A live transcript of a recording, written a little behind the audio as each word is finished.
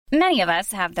Many of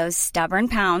us have those stubborn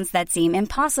pounds that seem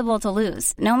impossible to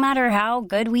lose, no matter how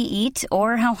good we eat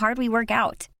or how hard we work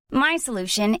out. My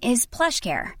solution is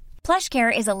PlushCare.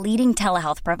 PlushCare is a leading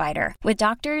telehealth provider with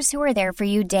doctors who are there for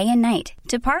you day and night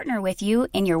to partner with you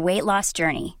in your weight loss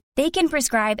journey. They can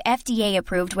prescribe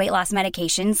FDA-approved weight loss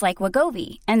medications like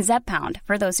Wegovy and Zepbound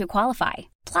for those who qualify.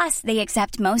 Plus, they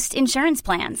accept most insurance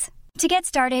plans. To get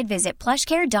started, visit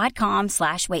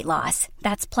plushcare.com/weightloss.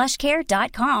 That's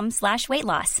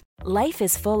plushcare.com/weightloss. Life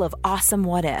is full of awesome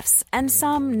what-ifs, and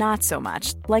some not so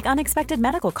much, like unexpected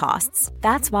medical costs.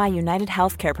 That's why United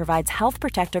Healthcare provides Health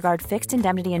Protector Guard fixed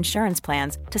indemnity insurance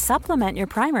plans to supplement your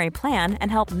primary plan and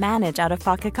help manage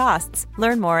out-of-pocket costs.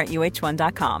 Learn more at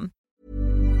uh1.com.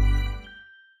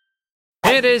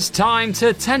 It is time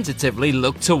to tentatively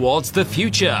look towards the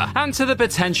future and to the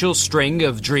potential string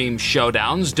of dream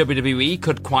showdowns WWE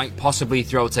could quite possibly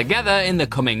throw together in the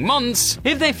coming months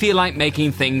if they feel like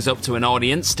making things up to an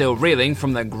audience still reeling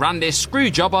from the grandest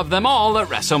screwjob of them all at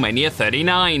WrestleMania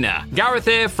 39. Gareth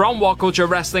here from What Culture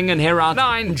Wrestling, and here are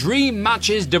 9 dream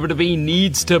matches WWE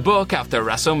needs to book after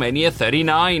WrestleMania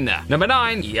 39. Number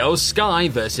 9, Io Sky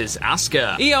vs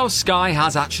Asuka. Io Sky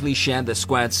has actually shared the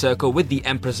squared circle with the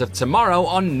Empress of Tomorrow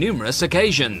on numerous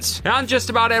occasions, and just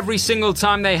about every single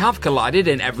time they have collided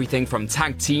in everything from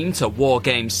tag team to war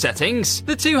game settings,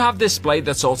 the two have displayed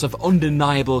the sort of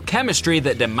undeniable chemistry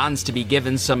that demands to be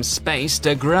given some space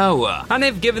to grow. And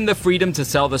if given the freedom to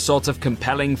tell the sort of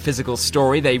compelling physical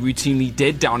story they routinely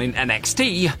did down in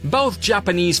NXT, both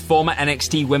Japanese former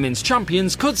NXT women's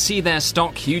champions could see their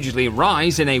stock hugely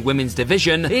rise in a women's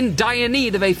division in dire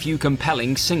need of a few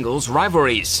compelling singles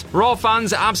rivalries. Raw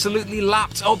fans absolutely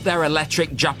lapped up their electric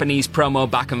Japanese promo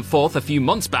back and forth a few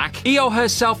months back. Io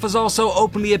herself has also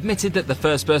openly admitted that the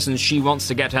first person she wants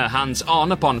to get her hands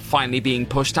on upon finally being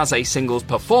pushed as a singles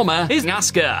performer is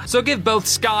Asuka. So give both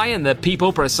Sky and the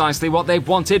people precisely what they've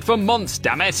wanted for months,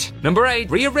 damn it. Number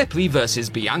 8, Rhea Ripley vs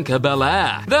Bianca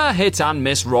Belair. The hit and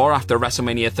miss Raw after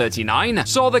WrestleMania 39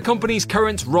 saw the company's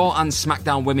current Raw and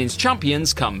SmackDown women's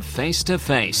champions come face to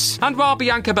face. And while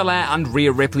Bianca Belair and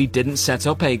Rhea Ripley didn't set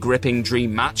up a gripping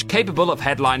dream match capable of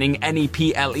headlining any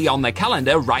PLE on the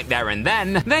calendar right there and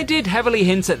then, they did heavily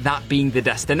hint at that being the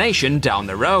destination down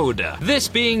the road. This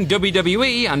being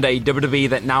WWE, and a WWE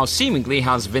that now seemingly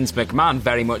has Vince McMahon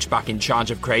very much back in charge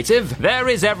of creative, there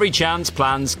is every chance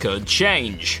plans could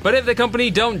change. But if the company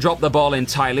don't drop the ball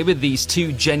entirely with these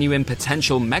two genuine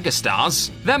potential megastars,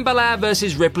 then Belair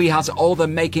vs Ripley has all the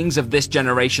makings of this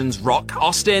generation's Rock,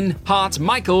 Austin, Hart,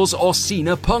 Michaels, or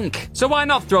Cena Punk. So why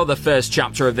not throw the first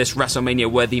chapter of this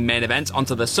WrestleMania-worthy main event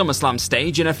onto the SummerSlam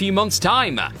stage in a few months'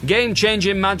 time?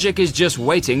 Game-changing magic is just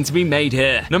waiting to be made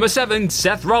here. Number 7,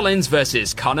 Seth Rollins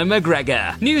vs Conor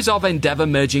McGregor. News of Endeavor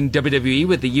merging WWE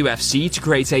with the UFC to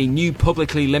create a new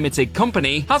publicly limited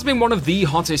company has been one of the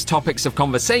hottest topics of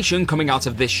conversation coming out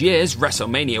of this year's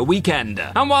WrestleMania weekend.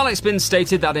 And while it's been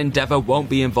stated that Endeavor won't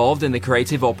be involved in the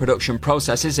creative or production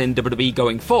processes in WWE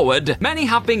going forward, many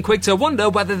have been quick to wonder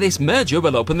whether this merger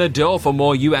will open the door for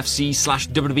more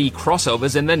UFC/WWE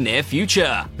crossovers in the near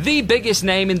future. The biggest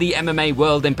name in the MMA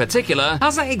world in particular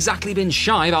hasn't exactly been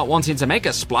shy about wanting to make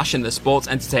a splash in the sports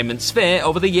entertainment sphere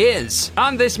over the years.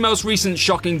 And this most recent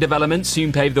shocking development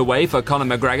soon paved the way for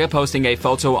Conor McGregor posting a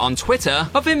photo on Twitter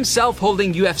of himself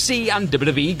holding UFC and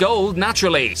WWE gold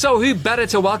naturally. So who better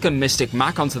to welcome Mystic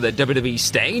Mac onto the WWE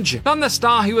stage than the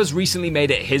star who has recently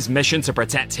made it his mission to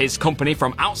protect his company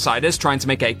from outsiders trying to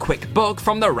make a quick buck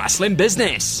from the wrestling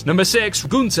business. Number 6,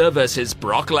 Gunther vs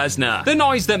Brock Lesnar. The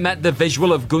noise that met the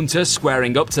visual of Gunther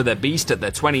squaring up to the Beast at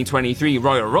the 2023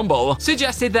 Royal Rumble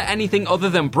suggested that anything other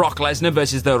than Brock Lesnar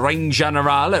versus the Ring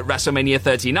General at WrestleMania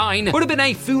 39 would have been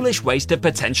a foolish waste of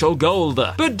potential gold.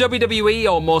 But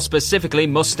WWE, or more specifically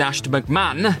mustached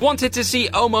McMahon, wanted to see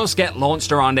Omos get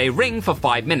launched around a ring for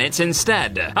 5 minutes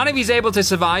instead. And if he's able to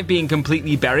survive being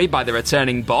completely buried by the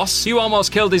returning boss, who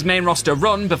almost killed his main roster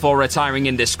run before retiring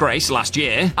in disgrace last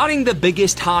year, adding the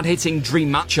biggest hard-hitting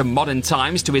dream match of modern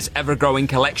times to his ever-growing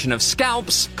collection of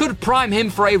scalps could prime him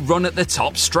for a run at the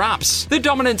top straps. The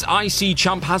dominant IC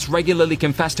champ has regularly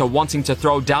confessed to wanting to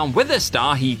throw down with a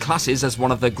star he classes as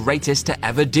one of the greatest to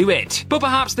ever do it. But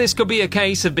perhaps this could be a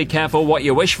case of be careful what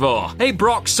you wish for. A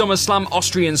Brock SummerSlam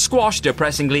Austrian squash,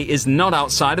 depressingly, is not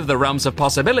outside of the realms of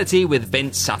possibility with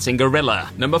Vince sat in gorilla.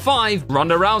 Number 5,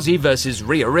 Ronda Rousey vs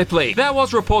Rhea Ripley. There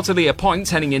was reportedly a point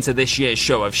heading into this year's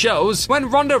show of shows when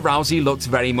Ronda Rousey looked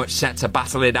very much set to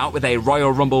battle it out with a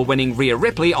Royal Rumble winning Rhea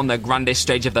Ripley on the grandest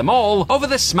stage advantage of them all over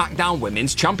the SmackDown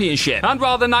Women's Championship. And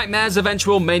while the Nightmare's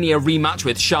eventual Mania rematch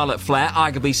with Charlotte Flair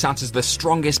arguably sat as the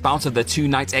strongest bout of the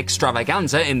two-night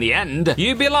extravaganza in the end,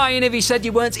 you'd be lying if you said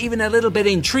you weren't even a little bit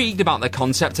intrigued about the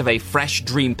concept of a fresh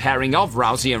dream pairing of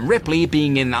Rousey and Ripley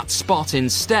being in that spot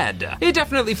instead. It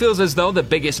definitely feels as though the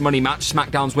biggest money match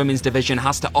SmackDown's women's division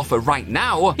has to offer right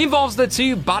now involves the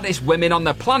two baddest women on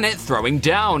the planet throwing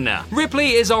down.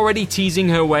 Ripley is already teasing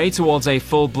her way towards a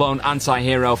full-blown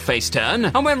anti-hero face turn,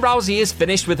 and when Rousey is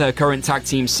finished with her current tag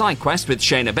team side quest with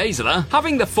Shayna Baszler,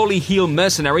 having the fully heel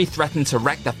mercenary threaten to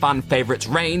wreck the fan favorite's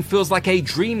reign feels like a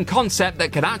dream concept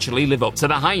that could actually live up to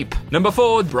the hype. Number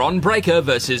 4, Braun Breaker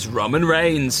versus Roman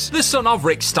Reigns. The son of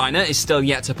Rick Steiner is still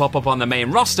yet to pop up on the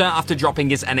main roster after dropping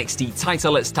his NXT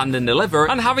title at Stand and Deliver,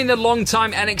 and having the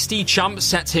longtime NXT champ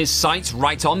set his sights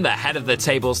right on the head of the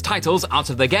table's titles out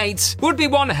of the gate would be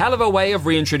one hell of a way of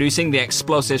reintroducing the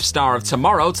explosive star of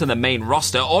tomorrow to the main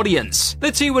roster audience.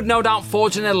 The two would no doubt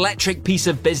forge an electric piece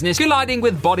of business, colliding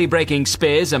with body-breaking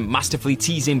spears and masterfully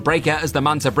teasing Breaker as the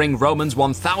man to bring Roman's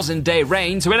 1,000-day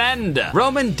reign to an end.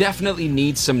 Roman definitely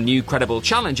needs some new credible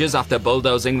challengers after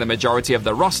bulldozing the majority of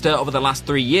the roster over the last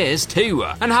 3 years too,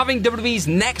 and having WWE's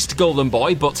next golden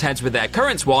boy butt heads with their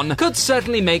current one could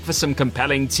certainly make for some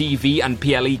compelling TV and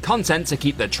PLE content to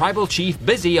keep the tribal chief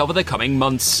busy over the coming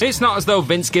months. It's not as though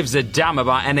Vince gives a damn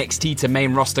about NXT to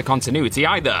main roster continuity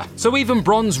either, so even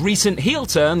Braun's recent heel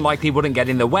turn likely wouldn't get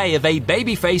in the way of a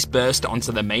babyface burst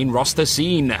onto the main roster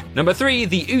scene. Number 3,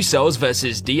 the Usos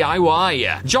versus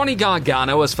DIY. Johnny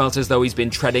Gargano has felt as though he's been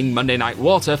treading Monday Night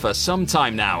Water for some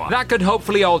time now. That could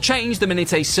hopefully all change the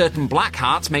minute a certain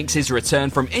Blackheart makes his return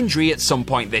from injury at some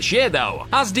point this year though,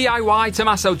 as DIY,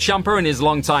 Tommaso Ciampa and his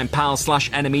longtime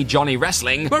pal/enemy Johnny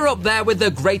Wrestling were up there with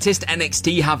the greatest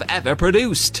NXT have ever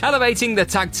produced, elevating the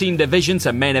tag team division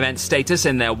to main event status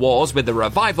in their wars with the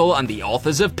Revival and the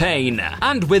Authors of Pain.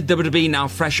 And with WWE now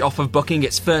fresh off of booking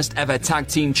its first ever tag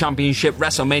team championship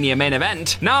WrestleMania main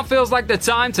event, now feels like the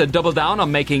time to double down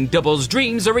on making Double's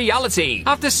dreams a reality.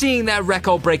 After seeing their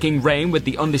record-breaking reign with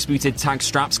the undisputed tag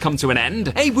straps come to an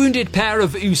end, a wounded pair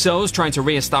of Usos trying to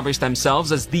re-establish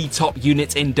themselves as the top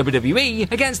unit in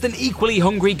WWE against an equally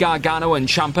hungry Gargano and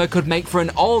Ciampa could make for an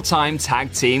all-time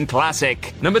tag team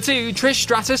classic. Number 2, Trish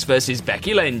Stratus versus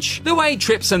Becky Lynch. The way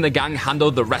Trips and the gang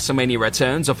handled the WrestleMania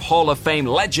returns of Hall of Fame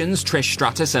legends Trish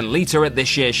Stratus and Lita at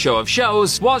this year's show of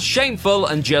shows was shameful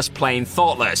and just plain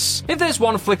thoughtless. If there's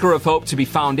one flicker of hope to be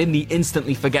found in the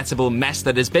instantly forgettable mess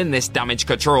that has been this damage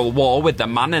control war with the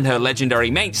man and her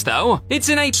legendary mates though, it's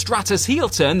in a Stratus heel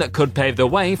turn that could pave the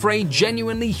way for a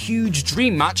genuinely huge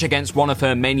dream match against one of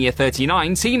her Mania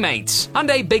 39 teammates. And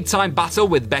a big-time battle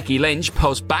with Becky Lynch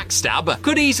post-backstab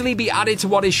could easily be added to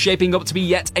what is shaping up to be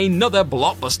yet another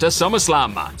blockbuster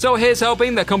SummerSlam. So here's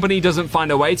hoping the company doesn't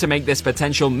find a way to make this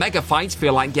potential mega fight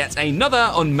feel like yet another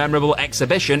unmemorable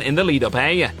exhibition in the lead-up,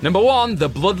 eh? Number 1, The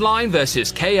Bloodline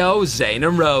versus KO, Zayn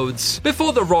and Rhodes.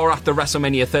 Before the Raw after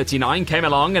WrestleMania 39 came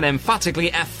along and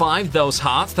emphatically F5'd those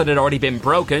hearts that had already been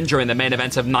broken during the main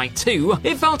event of Night 2,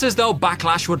 it felt as though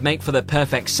Backlash would make for the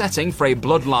perfect setting for a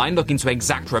Bloodline looking to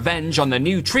exact revenge on the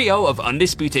new trio of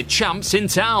undisputed champs in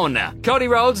town. Cody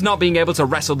Rhodes not being able to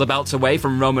wrestle the belts away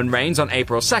from Roman Reigns on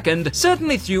April 2nd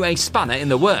certainly threw a spanner in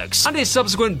the works, and his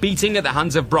subsequent beating at the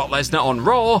hands of Brock Lesnar on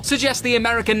Raw suggests the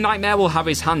American Nightmare will have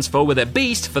his hands full with a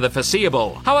beast for the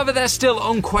foreseeable. However, there's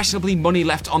still unquestionably money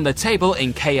left on the table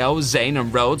in KO, Zayn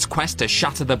and Rhodes' quest to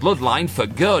shatter the Bloodline for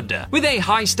good. With a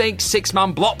high-stakes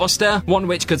 6-man blockbuster, one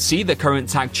which could see the current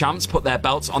tag champs put their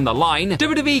belts on the line,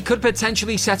 WWE could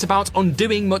potentially set about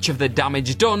undoing much of the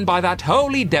damage done by that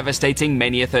wholly devastating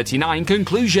Mania 39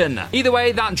 conclusion. Either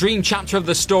way, that dream chapter of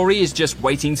the story is just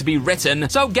waiting to be written,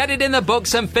 so get it in the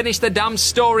books and finish the damn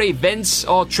story, Vince,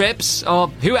 or Trips, or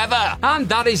whoever. And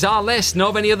that is our list. Know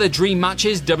of any other dream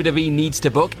matches WWE needs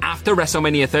to book after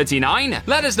WrestleMania 39?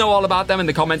 Let us know all about them in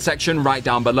the comment section right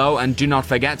down below, and do not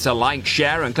forget to like,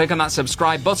 share, and click on that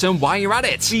subscribe button while you're at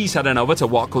it. Please head on over to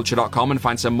whatculture.com and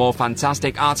find some more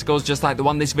fantastic articles just like the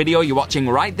one this video you're watching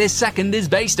right this second is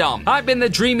based on. I've been the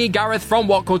dreamy Gareth from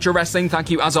What Culture Wrestling. Thank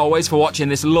you as always for watching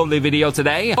this lovely video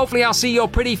today. Hopefully I'll see your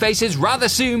pretty faces rather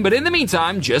soon, but in the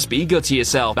meantime, just be good to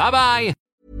yourself. Bye bye!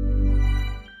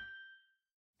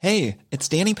 Hey, it's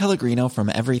Danny Pellegrino from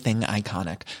Everything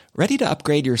Iconic. Ready to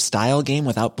upgrade your style game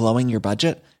without blowing your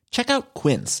budget? Check out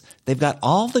Quince. They've got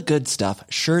all the good stuff,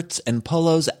 shirts and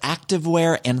polos,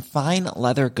 activewear, and fine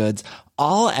leather goods,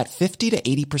 all at 50 to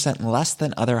 80% less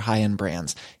than other high-end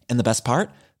brands. And the best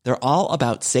part? They're all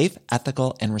about safe,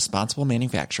 ethical, and responsible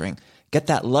manufacturing. Get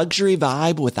that luxury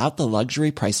vibe without the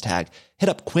luxury price tag. Hit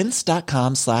up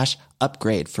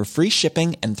quince.com/upgrade for free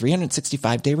shipping and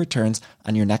 365-day returns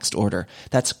on your next order.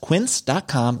 That's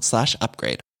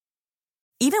quince.com/upgrade.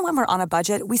 Even when we're on a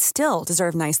budget, we still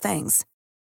deserve nice things.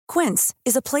 Quince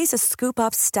is a place to scoop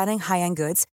up stunning high-end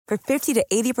goods for 50 to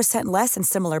 80% less than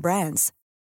similar brands.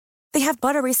 They have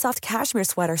buttery soft cashmere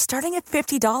sweaters starting at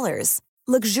 $50,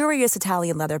 luxurious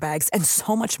Italian leather bags, and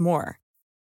so much more.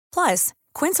 Plus,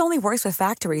 Quince only works with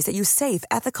factories that use safe,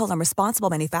 ethical, and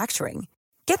responsible manufacturing.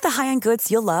 Get the high-end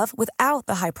goods you'll love without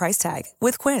the high price tag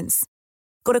with Quince.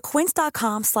 Go to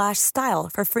quince.com/style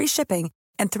for free shipping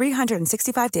and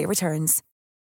 365-day returns.